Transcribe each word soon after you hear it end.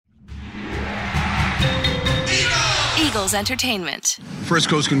Eagles Entertainment. First,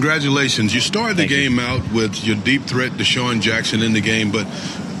 Coach, congratulations. You started the game out with your deep threat, Deshaun Jackson, in the game, but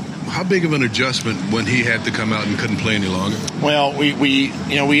how big of an adjustment when he had to come out and couldn't play any longer? Well,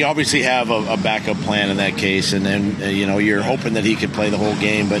 we obviously have a backup plan in that case, and then you're hoping that he could play the whole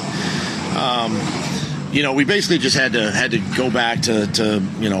game, but we basically just had to go back to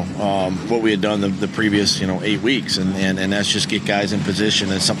what we had done the previous 8 weeks, and that's just get guys in position.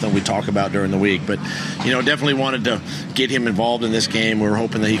 It's something we talk about during the week, but definitely wanted to get him involved in this game. We were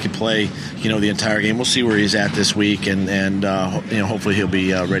hoping that he could play the entire game. We'll see where he's at this week, and hopefully he'll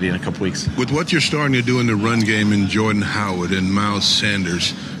be ready in a couple weeks. With what you're starting to do in the run game in Jordan Howard and Miles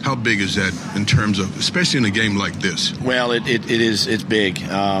Sanders, how big is that in terms of, especially in a game like this? Well, it's big,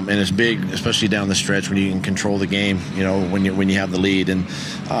 and it's big especially down the stretch when you can control the game, when you have the lead. And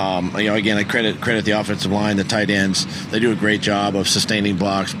again, I credit the offensive line, the tight ends. They do a great job of sustaining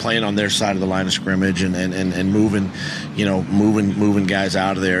blocks, playing on their side of the line of scrimmage, and moving guys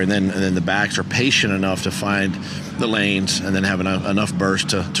out of there. And then the backs are patient enough to find the lanes and then have enough burst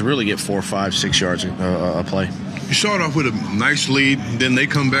to really get 4, 5, 6 yards a play. You start off with a nice lead, then they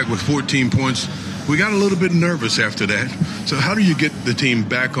come back with 14 points. We got a little bit nervous after that. So how do you get the team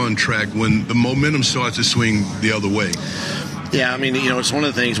back on track when the momentum starts to swing the other way? Yeah, I mean, it's one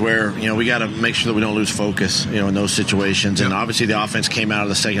of the things where, we got to make sure that we don't lose focus, in those situations. And obviously the offense came out of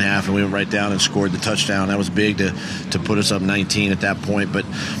the second half and we went right down and scored the touchdown. That was big to put us up 19 at that point.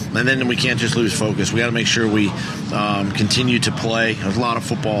 And then we can't just lose focus. We got to make sure we continue to play. There's a lot of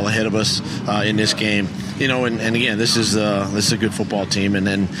football ahead of us in this game. And again, this is a good football team. And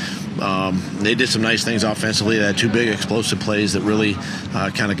then they did some nice things offensively. They had 2 big explosive plays that really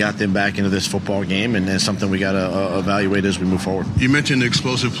kind of got them back into this football game, and it's something we got to evaluate as we move forward. You mentioned the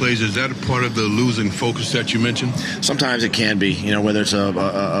explosive plays. Is that a part of the losing focus that you mentioned? Sometimes it can be, whether it's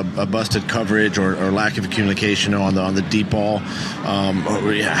a busted coverage or lack of communication on the deep ball, or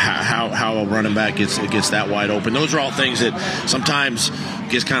how a running back gets that wide open. Those are all things that sometimes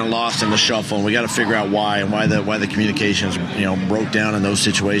gets kind of lost in the shuffle, and we got to figure out why the communications broke down in those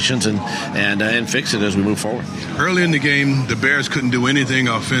situations and fix it as we move forward. Early in the game, the Bears couldn't do anything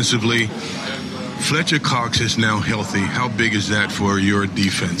offensively. Fletcher Cox is now healthy. How big is that for your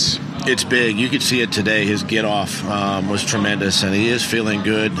defense? It's big. You could see it today. His get-off was tremendous, and he is feeling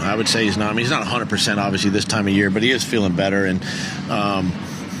good. I would say he's not 100% obviously this time of year, but he is feeling better, and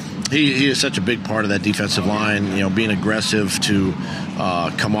he is such a big part of that defensive line, being aggressive to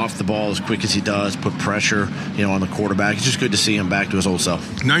come off the ball as quick as he does, put pressure, on the quarterback. It's just good to see him back to his old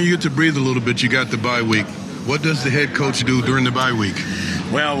self. Now you get to breathe a little bit. You got the bye week. What does the head coach do during the bye week?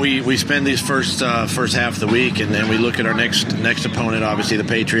 Well, we spend these first half of the week, and then we look at our next opponent, obviously the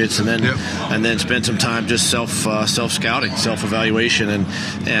Patriots, and then spend some time just self scouting, self evaluation,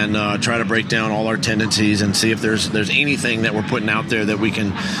 and try to break down all our tendencies and see if there's anything that we're putting out there that we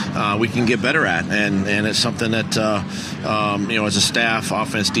can get better at, and it's something that as a staff,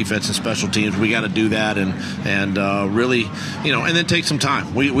 offense, defense, and special teams, we got to do that and really and then take some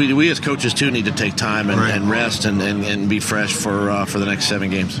time. We as coaches too need to take time and rest and be fresh for the next 7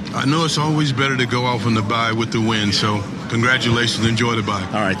 games. I know it's always better to go off on the bye with the win, so congratulations. Enjoy the bye.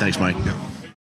 All right, thanks, Mike. Yeah.